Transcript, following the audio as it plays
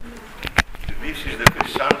this is the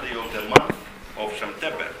first Sunday of the month of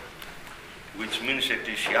September, which means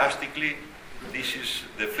ecclesiastically this is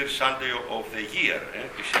the first Sunday of the year,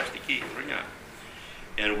 ecclesiastically.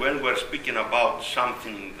 And when we're speaking about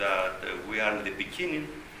something that we are in the beginning,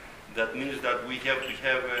 that means that we have to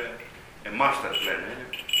have a master plan,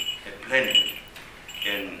 a planning.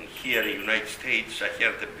 And here in the United States, I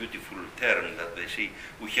heard a beautiful term that they say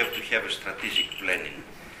we have to have a strategic planning.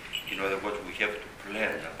 In other words, we have to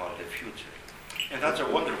plan about the future. And that's a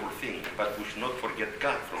wonderful thing, but we should not forget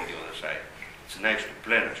God from the other side. It's nice to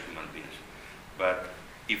plan as human beings, but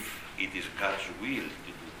if it is God's will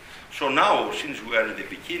to do. So now, since we are in the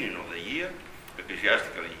beginning of the year,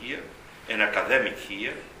 ecclesiastical year, and academic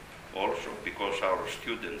year also, because our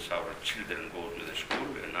students, our children go to the school,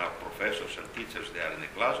 and our professors and teachers, they are in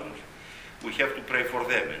the classrooms, we have to pray for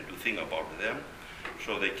them and to think about them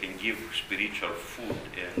so they can give spiritual food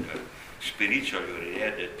and spiritually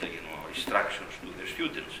oriented instructions to the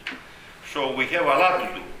students. So we have a lot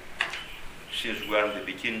to do since we are in the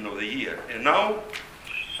beginning of the year. And now,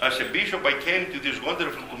 as a bishop, I came to this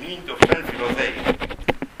wonderful community of St.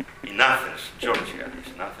 Philothei in Athens, Georgia.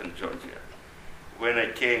 It's in Athens, Georgia. When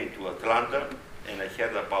I came to Atlanta and I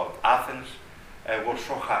heard about Athens, I was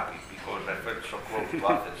so happy because I felt so close to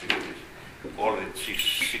Athens. It was only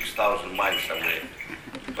 6,000 miles away.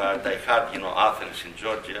 But I had, Athens in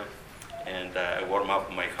Georgia, and I warm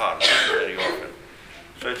up my heart very often.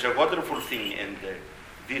 So it's a wonderful thing, and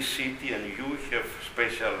this city and you have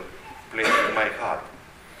special place in my heart.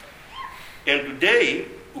 And today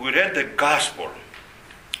we read the gospel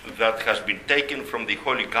that has been taken from the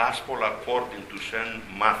Holy Gospel according to St.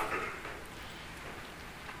 Matthew.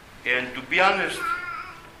 And to be honest,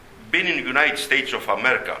 being in the United States of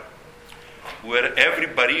America, where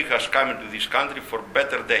everybody has come into this country for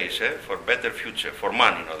better days, for better future, for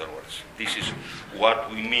money, in other words. This is what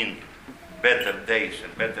we mean, better days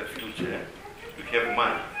and better future. You have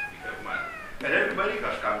money, And everybody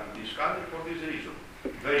has come to this country for this reason.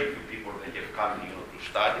 Very few people that have come, to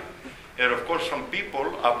study. And of course, some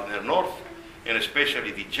people up in the north, and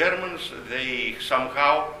especially the Germans, they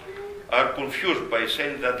somehow are confused by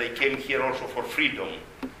saying that they came here also for freedom,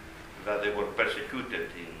 that they were persecuted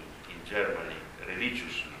in Germany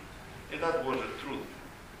religiously. And that was the truth.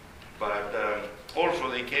 But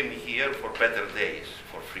also they came here for better days,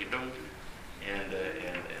 for freedom and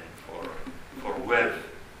for wealth.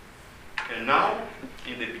 And now,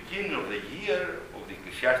 in the beginning of the year, of the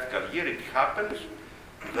ecclesiastical year, it happens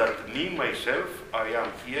that me, myself, I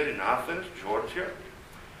am here in Athens, Georgia,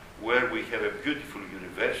 where we have a beautiful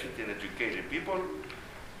university and educated people,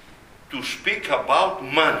 to speak about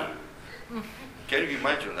money. Can you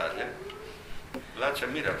imagine that? That's a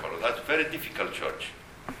miracle. That's a very difficult church.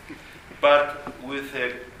 But with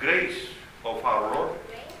the grace of our Lord,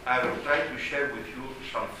 I will try to share with you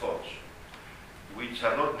some thoughts, which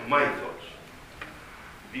are not my thoughts.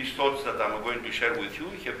 These thoughts that I'm going to share with you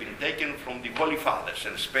have been taken from the Holy Fathers,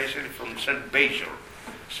 and especially from St. Basil.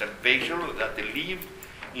 St. Basil that lived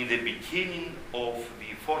in the beginning of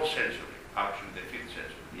the 4th century, actually the 5th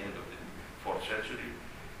century, the end of the 4th century,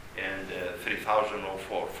 and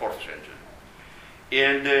 3004, 4th century.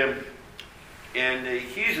 And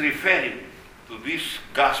he is referring to this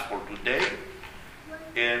gospel today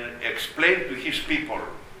and explain to his people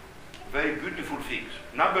very beautiful things.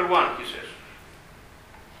 Number one, he says,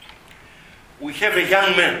 we have a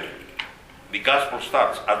young man. The gospel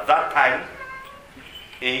starts. At that time,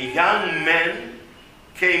 a young man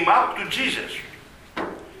came up to Jesus.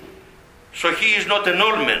 So he is not an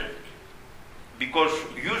old man. Because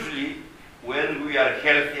usually, when we are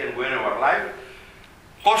healthy and when our life,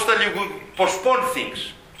 constantly we postpone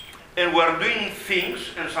things. And we are doing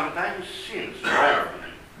things and sometimes sins.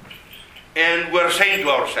 And we are saying to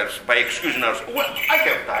ourselves, by excusing ourselves, well, I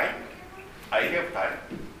have time.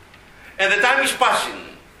 And the time is passing.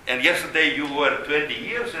 And yesterday you were 20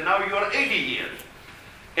 years and now you are 80 years.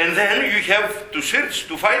 And then you have to search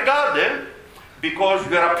to find God, because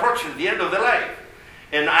you are approaching the end of the life.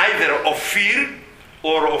 And either of fear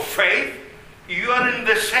or of faith, you are in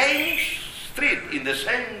the same street, in the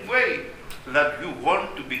same way that you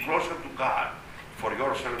want to be closer to God for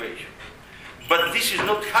your salvation. But this is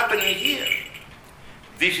not happening here.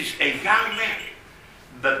 This is a young man.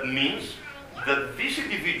 That means that this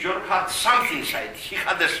individual had something inside. He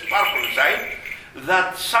had a spark inside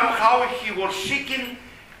that somehow he was seeking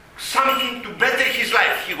something to better his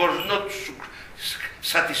life. He was not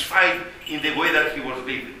satisfied in the way that he was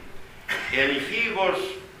living. And he was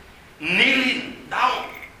kneeling down.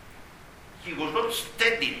 He was not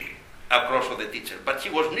standing across of the teacher, but he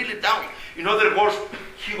was kneeling down. In other words,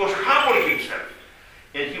 he was humbling himself.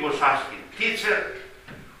 And he was asking, Teacher,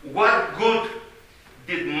 what good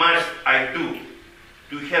must I do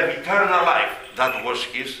to have eternal life? That was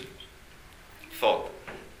his thought.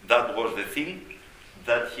 That was the thing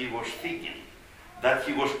that he was thinking. That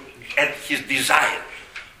he was at his desire.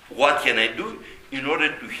 What can I do in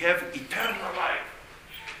order to have eternal life?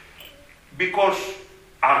 Because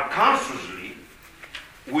unconsciously,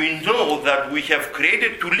 we know that we have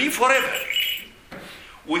created to live forever.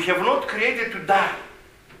 We have not created to die.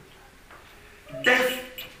 Death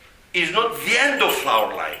is not the end of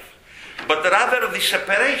our life, but rather the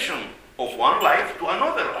separation of one life to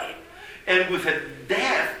another life. And with a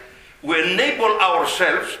death, we enable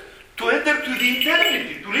ourselves to enter to the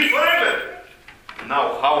eternity, to live forever.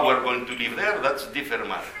 Now, how we're going to live there, that's a different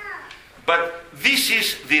matter. But this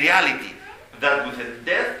is the reality, that with a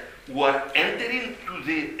death, we are entering to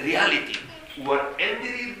the reality. We are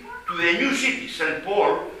entering to a new city. St.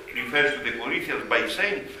 Paul refers to the Corinthians by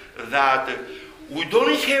saying that we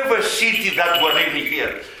don't have a city that we're living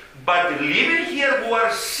here, but living here we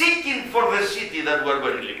are seeking for the city that we're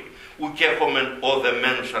going to live. We έχουμε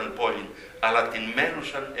οδεμένουσαν πόλην, αλλά την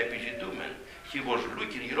μένουσαν επιζητούμεν. He was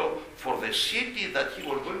looking, for the city that he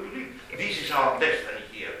was going to live. This is our destiny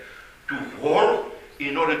here. To work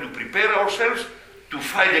in order to prepare ourselves to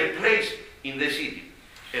find a place in the city.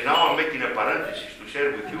 And now I'm making a parenthesis to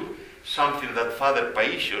share with you something that Father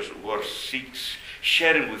Paisios was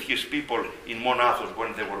sharing with his people in Monathos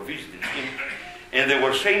when they were visiting him. And they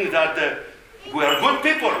were saying that we are good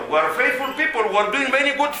people, we are faithful people, we are doing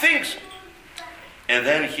many good things. And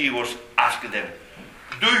then he was asking them,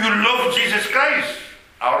 do you love Jesus Christ,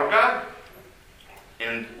 our God?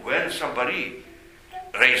 And when somebody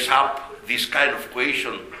raised up this kind of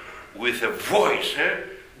question with a voice,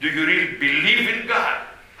 do you really believe in God?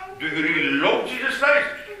 Do you really love Jesus Christ?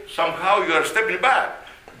 Somehow you are stepping back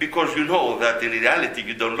because you know that in reality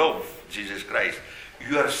you don't love Jesus Christ.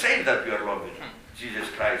 You are saying that you are loving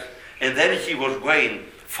Jesus Christ. And then he was going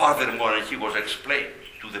furthermore and he was explaining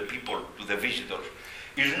to the people, to the visitors,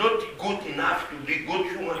 it's not good enough to be good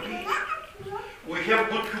human beings. We have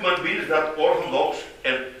good human beings that are Orthodox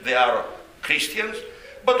and they are Christians,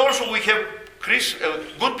 but also we have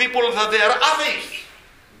good people that they are atheists.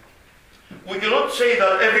 We cannot say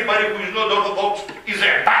that everybody who is not Orthodox is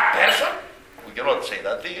a bad person. We cannot say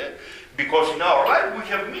that thing, because in our life we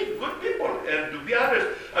have met good people. And to be honest,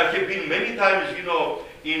 I have been many times,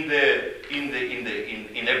 in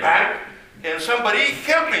a bank, and somebody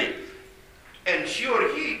helped me, and she or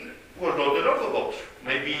he was not an Orthodox.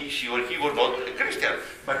 Maybe she or he was not a Christian,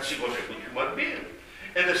 but she was a good human being.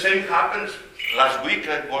 And the same happens. Last week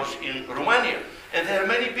I was in Romania, and there are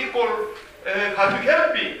many people had to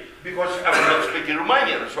help me because I was not speaking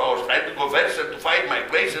Romanian, so I was trying to converse and to find my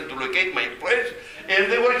place and to locate my place,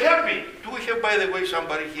 and they were helping. Do we have, by the way,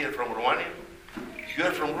 somebody here from Romania? You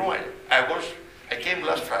are from Romania. I came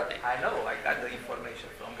last Friday. I know, I got the information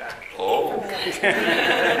from God. Oh.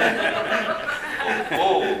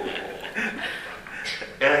 Oh.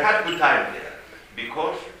 And I had a good time there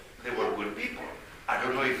because they were good people. I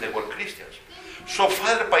don't know if they were Christians. So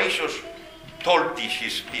Father Paisios told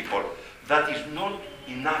his people that is not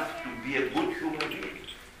enough to be a good human being.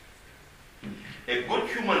 A good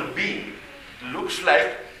human being looks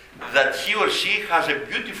like that he or she has a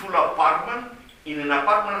beautiful apartment in an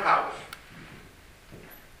apartment house.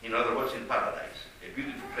 In other words, in paradise, a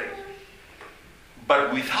beautiful place.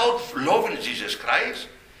 But without loving Jesus Christ,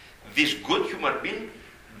 this good human being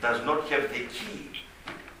does not have the key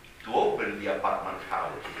to open the apartment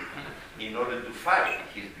house in order to find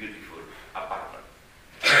his beautiful apartment.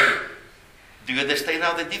 Do you understand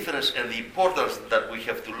now the difference and the importance that we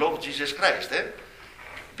have to love Jesus Christ?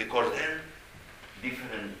 Because then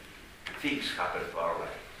different things happen to our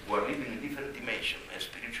life. We are living in a different dimension, a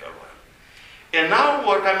spiritual one. And now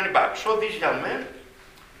we're coming back. So this young man,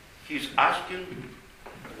 he's asking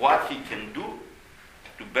what he can do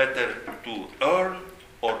to earn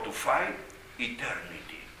or to find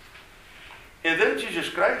eternity. And then Jesus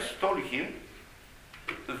Christ told him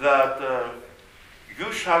that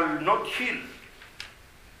you shall not kill,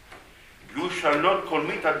 you shall not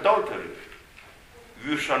commit adultery,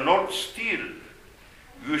 you shall not steal,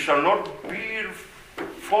 you shall not bear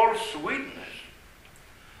false witness.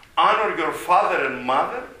 Honor your father and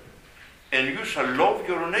mother, and you shall love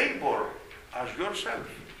your neighbor as yourself.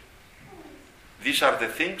 These are the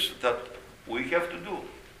things that we have to do.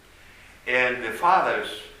 And the fathers,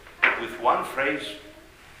 with one phrase,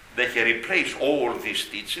 they have replaced all this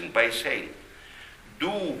teaching by saying, do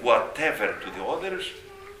whatever to the others,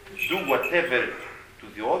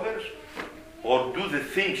 or do the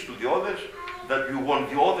things to the others that you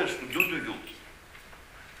want the others to do to you.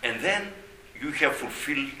 And and then you have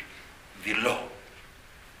fulfilled the law.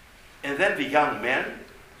 And then the young man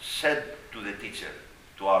said to the teacher,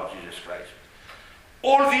 to our Jesus Christ,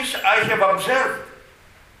 all this I have observed.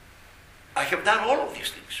 I have done all of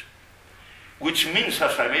these things. Which means,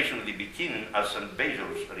 as I mentioned at the beginning, as St. Basil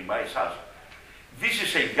reminds us, this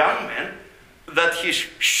is a young man that he's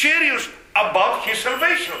serious about his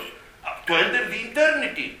salvation, to enter the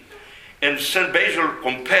eternity. And St. Basil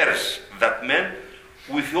compares that man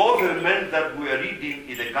with the other men that we are reading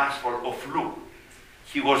in the Gospel of Luke.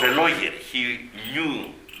 He was a lawyer, he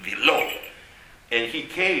knew the law, and he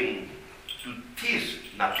came to tease,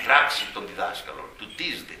 να πειράξει τον διδάσκαλο, to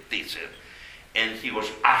tease the teacher, and he was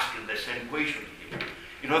asking the same question to him.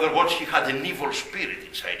 In other words, he had an evil spirit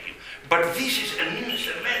inside him. But this is an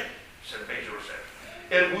innocent man, St. Basil said.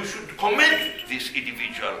 And we should commend this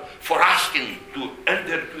individual for asking to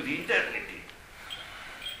enter to the eternity.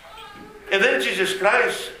 And then Jesus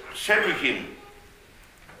Christ said to him,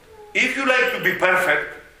 if you like to be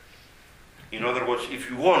perfect, in other words, if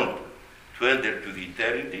you want to enter to the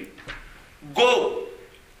eternity, go,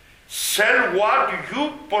 sell what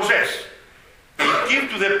you possess, and give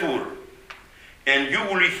to the poor, and you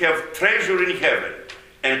will have treasure in heaven,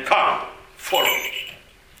 and come, follow me.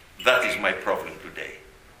 That is my problem today,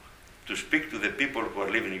 to speak to the people who are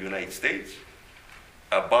living in the United States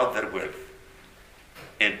about their wealth,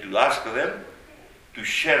 and to ask them to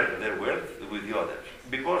share their wealth with the others.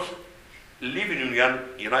 Because living in the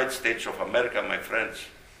United States of America, my friends,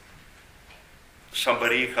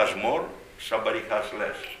 somebody has more, somebody has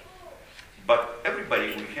less. But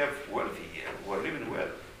everybody will have wealthy here, who are living well.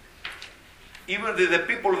 Even the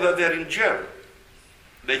people that are in jail,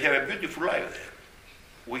 they have a beautiful life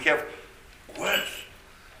there. We have wealth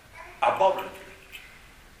abundantly.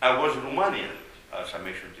 I was in Romania, as I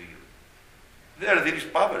mentioned to you. There is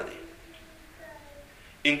poverty.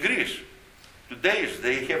 In Greece, today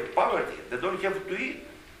they have poverty. They don't have to eat.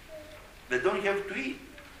 They don't have to eat.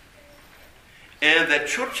 And the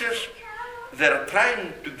churches, they are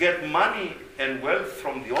trying to get money and wealth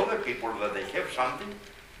from the other people that they have something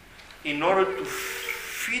in order to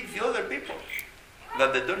feed the other people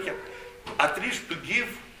that they don't have. At least to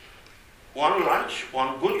give one lunch,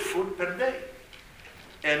 one good food per day.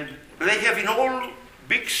 And they have in all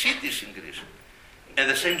big cities in Greece. And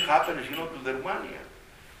the same happens, to the Romania.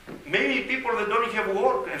 Many people that don't have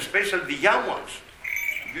work, especially the young ones.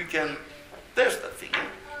 You can test that thing,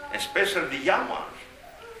 especially the young ones.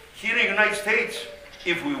 Here in the United States,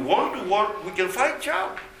 if we want to work, we can find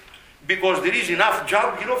job. Because there is enough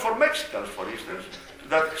job, for Mexicans, for instance,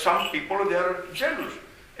 that some people, they are jealous.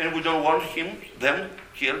 And we don't want them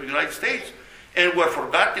here in the United States. And we're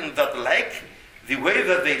forgetting that like the way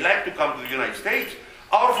that they like to come to the United States,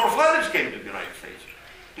 our forefathers came to the United States.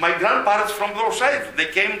 My grandparents from those sides, they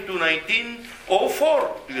came to 1904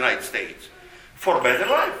 to the United States for better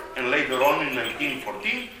life. And later on in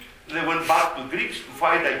 1914, they went back to Greece to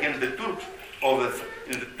fight against the Turks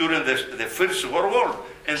during the First World War.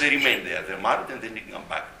 And they remained there. They married and they didn't come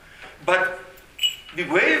back. But the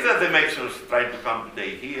way that the Mexicans tried to come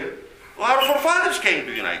today here, our forefathers came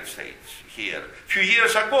to the United States here a few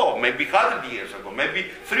years ago, maybe 100 years ago, maybe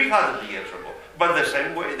 300 years ago. But the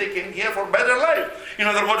same way they came here for better life. In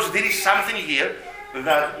other words, there is something here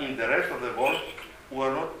that in the rest of the world we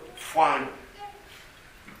are not found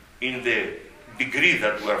in the degree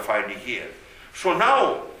that we are finding here. So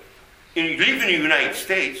now, in living in the United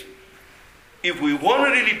States, if we want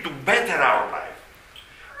really to better our life,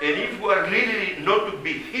 and if we are really not to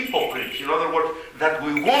be hypocrites, in other words, that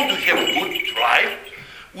we want to have a good life,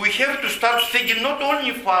 we have to start thinking not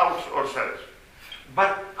only for ourselves,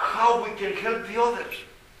 but how we can help the others,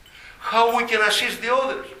 how we can assist the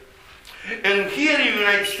others. And here in the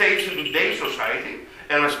United States, in today's society,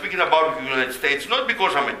 and I'm speaking about the United States, not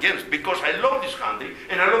because I'm against, because I love this country,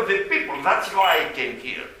 and I love the people. That's why I came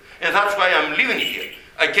here. And that's why I'm living here.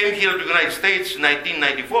 I came here to the United States in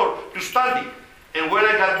 1994 to study. And when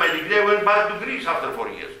I got my degree, I went back to Greece after 4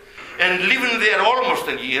 years. And living there almost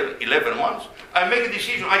a year, 11 months, I make a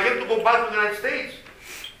decision. I have to go back to the United States.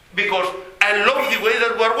 Because I love the way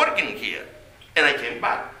that we're working here. And I came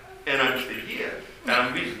back. And I'm still here. And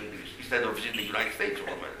I'm visiting Greece instead of visiting the United States of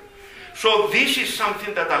America. So this is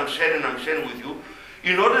something that I'm sharing with you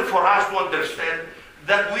in order for us to understand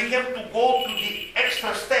that we have to go to the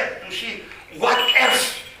extra step to see what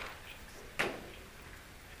else.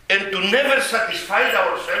 And to never satisfy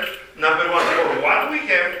ourselves, number one, for what we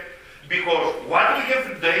have, because what we have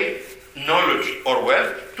today, knowledge or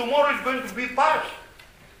wealth, tomorrow is going to be past.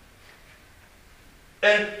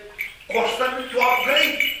 And constantly to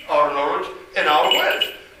upgrade our knowledge and our wealth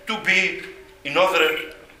to be, in other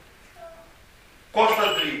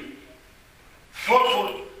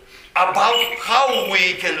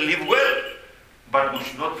we can live well. But we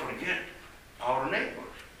should not forget our neighbors.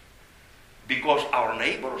 Because our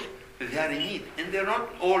neighbors, they are in need. And they're not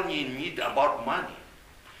only in need about money.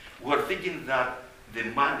 We're thinking that the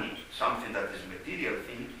money, something that is material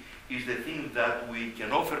thing, is the thing that we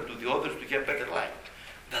can offer to the others to have better life.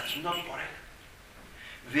 That's not correct.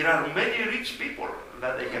 There are many rich people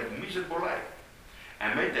that they have miserable life.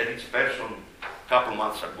 I met a rich person a couple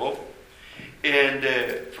months ago, and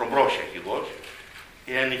from Russia he was,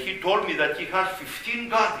 and he told me that he has 15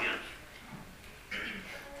 guardians.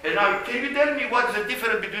 And now, can you tell me what's the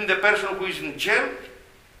difference between the person who is in jail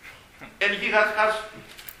and he has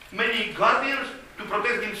many guardians to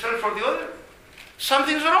protect himself from the other?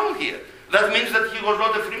 Something's wrong here. That means that he was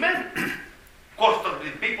not a free man. Constantly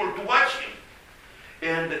people to watch him.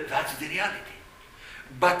 And that's the reality.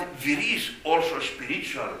 But there is also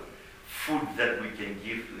spiritual food that we can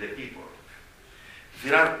give to the people.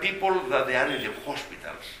 There are people that they are in the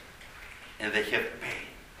hospitals and they have pain.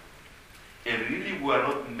 And really we are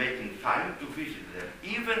not making time to visit them.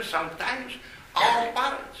 Even sometimes our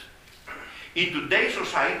parents. In today's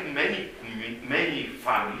society, many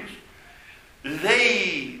families,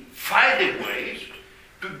 they find ways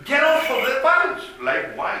to get off of their parents.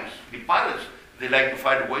 Likewise, the parents, they like to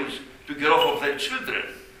find ways to get off of their children.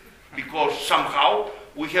 Because somehow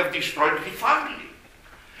we have destroyed the family.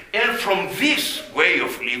 And from this way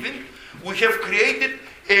of living, we have created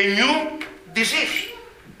a new disease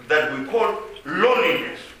that we call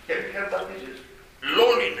loneliness. Have you heard that disease?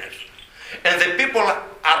 Loneliness. And the people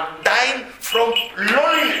are dying from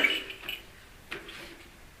loneliness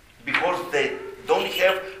because they don't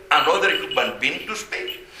have another human being to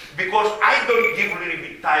speak. Because I don't give a little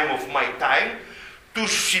bit time of my time to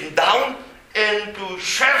sit down and to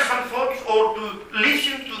share some thoughts or to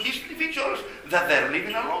listen to these individuals that they're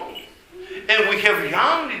living alone. And we have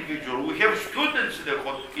young individuals, we have students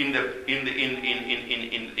in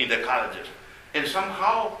the colleges. And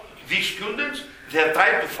somehow these students, they're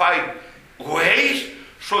trying to find ways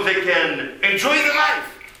so they can enjoy the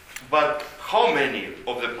life. But how many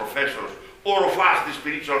of the professors or of us, the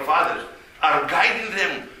spiritual fathers, are guiding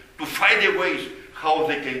them to find the ways how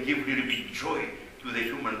they can give a little bit joy to the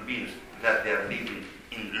human beings that they are living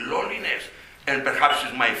in loneliness? And perhaps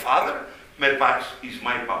it's my father, perhaps it's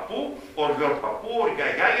my papu, or your papu, or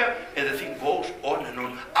yaya, and the thing goes on and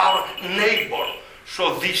on. Our neighbor.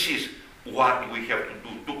 So this is what we have to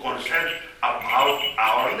do, to concern about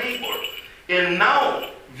our neighbor. And now,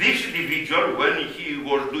 this individual, when he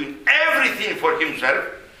was doing everything for himself,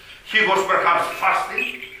 he was perhaps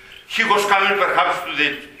fasting, he was coming perhaps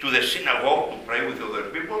to the synagogue to pray with other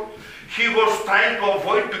people, he was trying to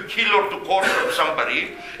avoid to kill or to curse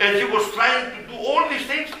somebody, and he was trying to do all these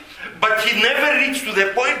things, but he never reached to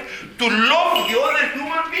the point to love the other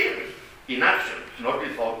human beings in action, not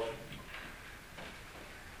in thought.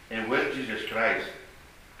 And when Jesus Christ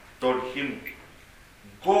told him,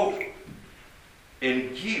 go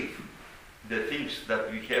and give the things that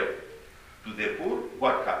we have to the poor,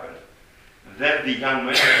 what happened? Then the young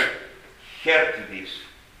man heard this.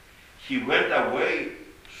 He went away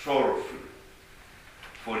sorrowful,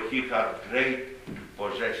 for he had great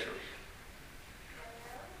possessions.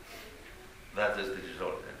 That is the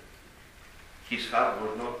result. His heart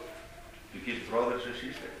was not to his brothers and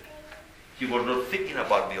sisters. He was not thinking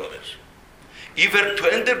about the others. Even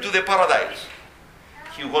to enter to the paradise,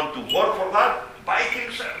 he wanted to work for that by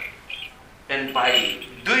himself. And by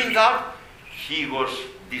doing that, he was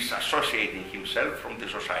disassociating himself from the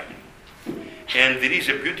society. And there is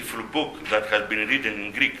a beautiful book that has been written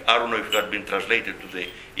in Greek. I don't know if it has been translated to the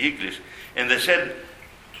English. And they said,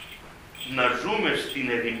 να ζούμε στην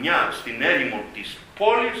ερημιά, στην έρημο της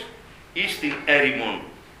πόλης ή στην έρημο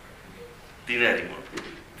την έρημο.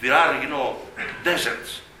 There are,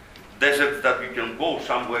 deserts that you can go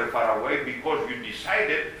somewhere far away because you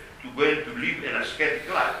decided to go and to live an ascetic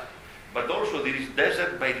life. But also there is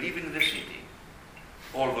desert by living in the city.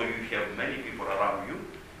 Although you have many people around you,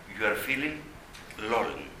 you are feeling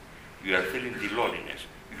lonely. You are feeling the loneliness.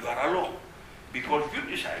 You are alone because you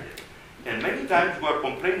decided. And many times we are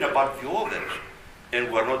complaining about the others and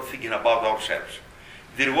we are not thinking about ourselves.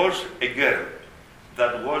 There was a girl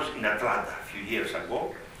that was in Atlanta a few years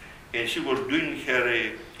ago, and she was doing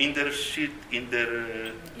her internship in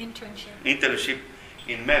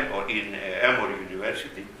Emory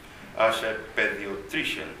University as a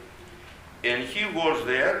pediatrician. And she was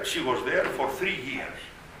there for 3 years.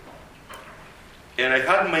 And I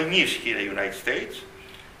had my niece here in the United States,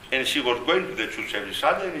 and she was going to the church every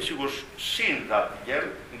Sunday, and she was seeing that girl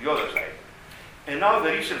on the other side. And now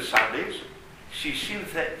the recent Sundays, she seen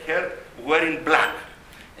her wearing black.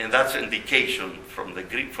 And that's an indication from the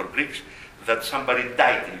Greek, for Greeks, that somebody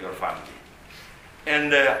died in your family.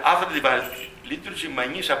 And after the divine liturgy, my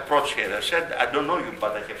niece approached her and said, I don't know you,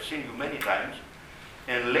 but I have seen you many times.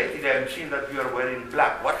 And lately I've seen that you are wearing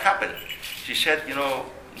black. What happened? She said, you know,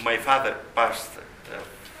 my father passed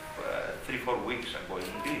 3-4 weeks ago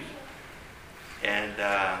in Greece. And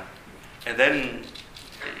then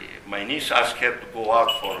my niece asked her to go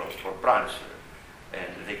out for brunch.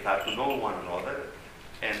 And they got to know one another.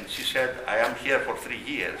 And she said, I am here for 3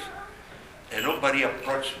 years. And nobody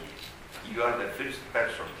approached me. You are the first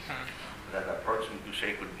person that approached me to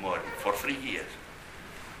say good morning for 3 years.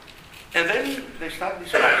 And then they start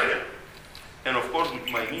discussing. And of course, with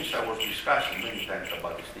my niece, I was discussing many times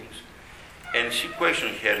about these things. And she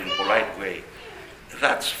questioned her in a polite way.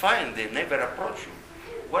 That's fine, they never approach you.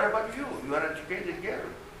 What about you? You are an educated girl.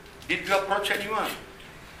 Did you approach anyone?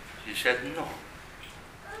 She said, no.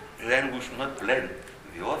 Then we should not blame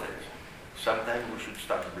the others. Sometimes we should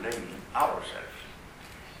start blaming ourselves.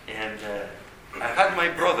 And I had my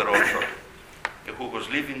brother also, who was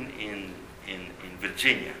living in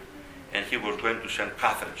Virginia. And he was going to St.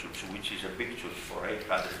 Catherine's Church, which is a big church for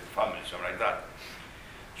 800 families, something like that.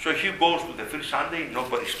 So he goes to the first Sunday,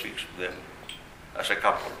 nobody speaks to them as a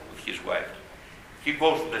couple with his wife. He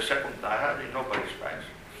goes to the second Sunday, nobody speaks.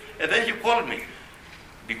 And then he called me,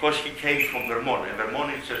 because he came from Vermont. And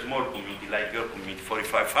Vermont is a small community like your community,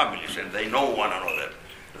 45 families, and they know one another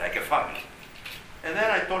like a family. And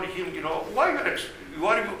then I told him, you know, why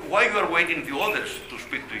you are waiting the others to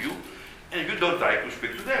speak to you, and you don't try to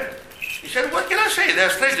speak to them? He said, what can I say? They are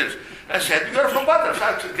strangers. I said, you are from Patras.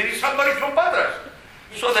 There is somebody from Patras.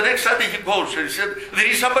 So the next Sunday he goes and he said, there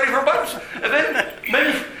is somebody from Patras. And then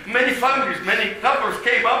many families, many couples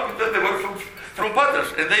came up that they were from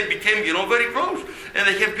Patras. And they became, you know, very close. And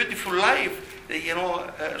they have beautiful life, you know,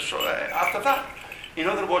 after that. In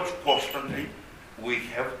other words, constantly, we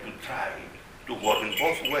have to try to work in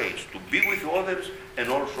both ways, to be with others and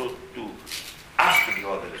also to ask the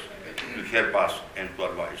others to help us and to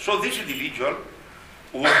advise. So this individual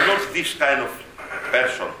was not this kind of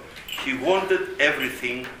person. He wanted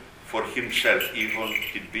everything for himself, even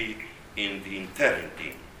to be in the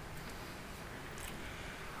eternity.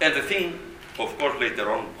 And the thing, of course,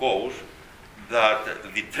 later on goes that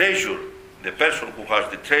the treasure, the person who has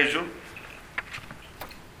the treasure,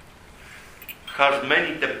 has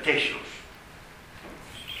many temptations,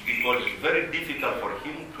 because it's very difficult for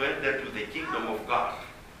him to enter to the kingdom of God,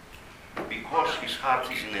 because his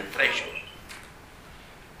heart is in a treasure,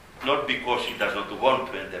 not because he does not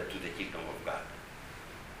want to enter to the kingdom of God.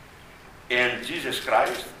 And Jesus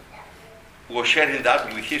Christ was sharing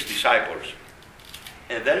that with his disciples.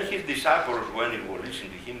 And then his disciples, when they were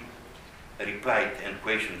listening to him, replied and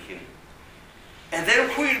questioned him. And then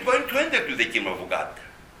who is going to enter to the kingdom of God,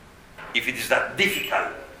 if it is that difficult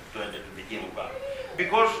to enter to the kingdom of God?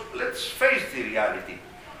 Because let's face the reality.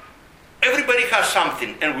 Everybody has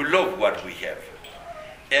something, and we love what we have.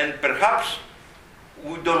 And perhaps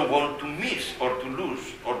we don't want to miss or to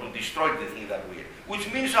lose or to destroy the thing that we have,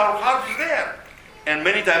 which means our heart is there. And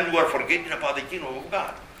many times we are forgetting about the kingdom of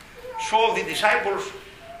God. So the disciples,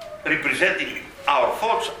 representing our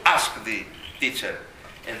thoughts, asked the teacher,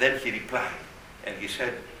 and then he replied, and he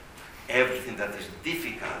said, everything that is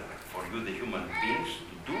difficult for you, the human beings,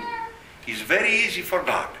 to do, is very easy for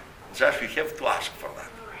God. Just you have to ask for that.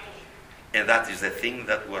 And that is the thing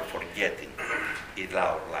that we are forgetting in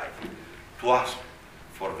our life. To ask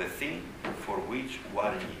for the thing for which we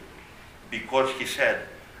are in need. Because he said,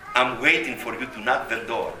 I'm waiting for you to knock the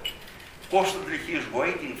door. Constantly he is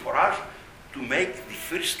waiting for us to make the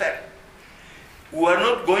first step. We are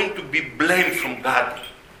not going to be blamed from God.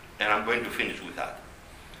 And I'm going to finish with that.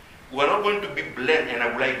 We are not going to be blamed, and I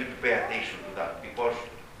would like you to pay attention to that, because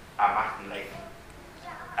I'm acting like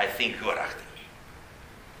I think you are acting.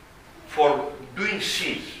 For doing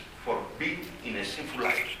sins, for being in a sinful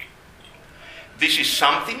life. This is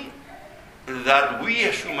something that we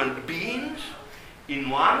as human beings, in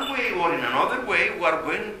one way or in another way, we are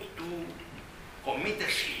going to commit a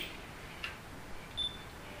sin.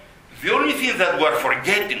 The only thing that we are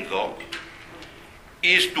forgetting, though,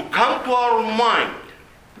 is to come to our mind,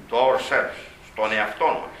 to ourselves, στον εαυτό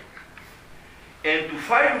μας, and to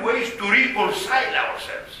find ways to reconcile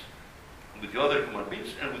ourselves with the other human beings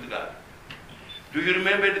and with God. Do you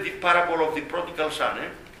remember the parable of the prodigal son?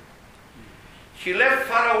 He left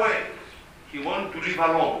far away. He wanted to live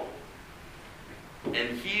alone.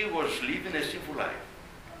 And he was living a sinful life.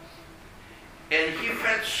 And he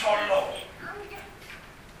felt so low.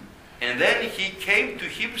 And then he came to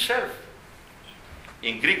himself.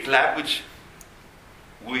 In Greek language,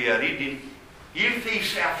 we are reading ήρθε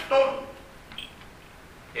εις εαυτόν.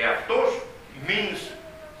 Εαυτός means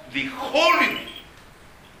the holy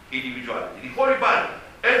individuality, the holy body,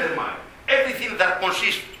 and the mind. Everything that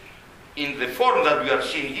consists in the form that we are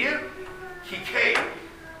seeing here, he came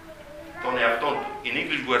τον εαυτόν του. In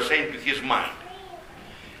English we are saying to his mind.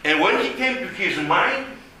 And when he came to his mind,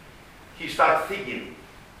 he started thinking,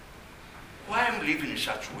 why am I living in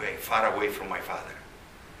such a way, far away from my Father?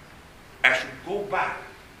 I should go back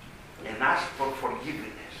and ask for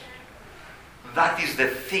forgiveness. That is the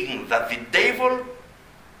thing that the devil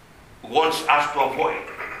wants us to avoid.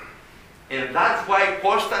 And that's why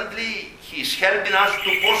constantly he's helping us to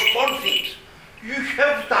postpone things. You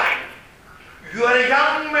have time. You are a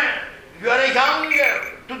young man. You are a young girl.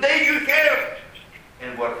 Today you have.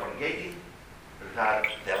 And we're forgetting that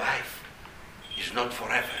the life is not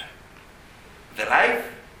forever. The life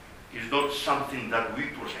is not something that we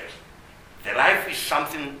possess. The life is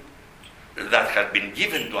something that has been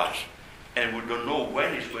given to us, and we don't know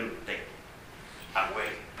when it's going to take away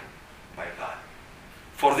by God.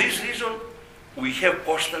 For this reason, we have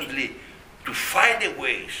constantly to find the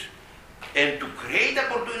ways and to create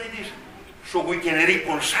opportunities so we can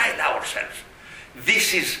reconcile ourselves.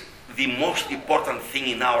 This is the most important thing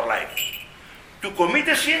in our life. To commit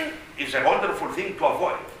a sin is a wonderful thing to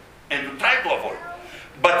avoid and to try to avoid.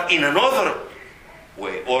 But in another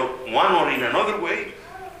way, or one or in another way,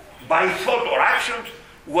 by thought or action,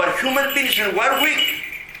 we are human beings and we are weak.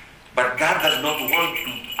 But God does not want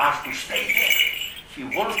us to stay there. He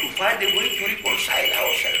wants to find a way to reconcile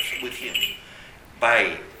ourselves with Him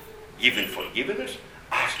by giving forgiveness,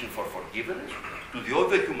 asking for forgiveness to the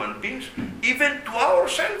other human beings, even to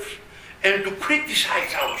ourselves, and to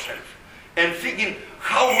criticize ourselves, and thinking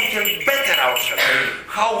how we can better ourselves,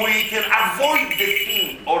 how we can avoid the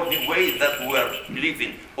thing or the way that we are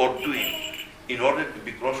living or doing in order to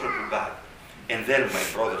be closer to God. And then, my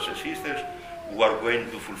brothers and sisters, we are going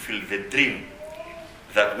to fulfill the dream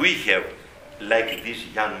that we have, like this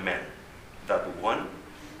young man that want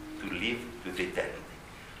to live to the eternity.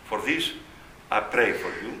 For this, I pray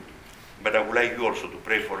for you, but I would like you also to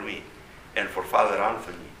pray for me, and for Father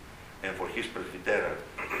Anthony, and for his presbytery,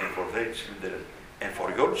 and for their children, and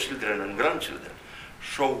for your children and grandchildren,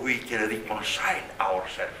 so we can reconcile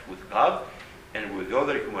ourselves with God and with the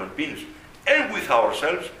other human beings and with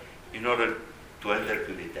ourselves in order to enter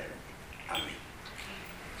to the eternity. Amen.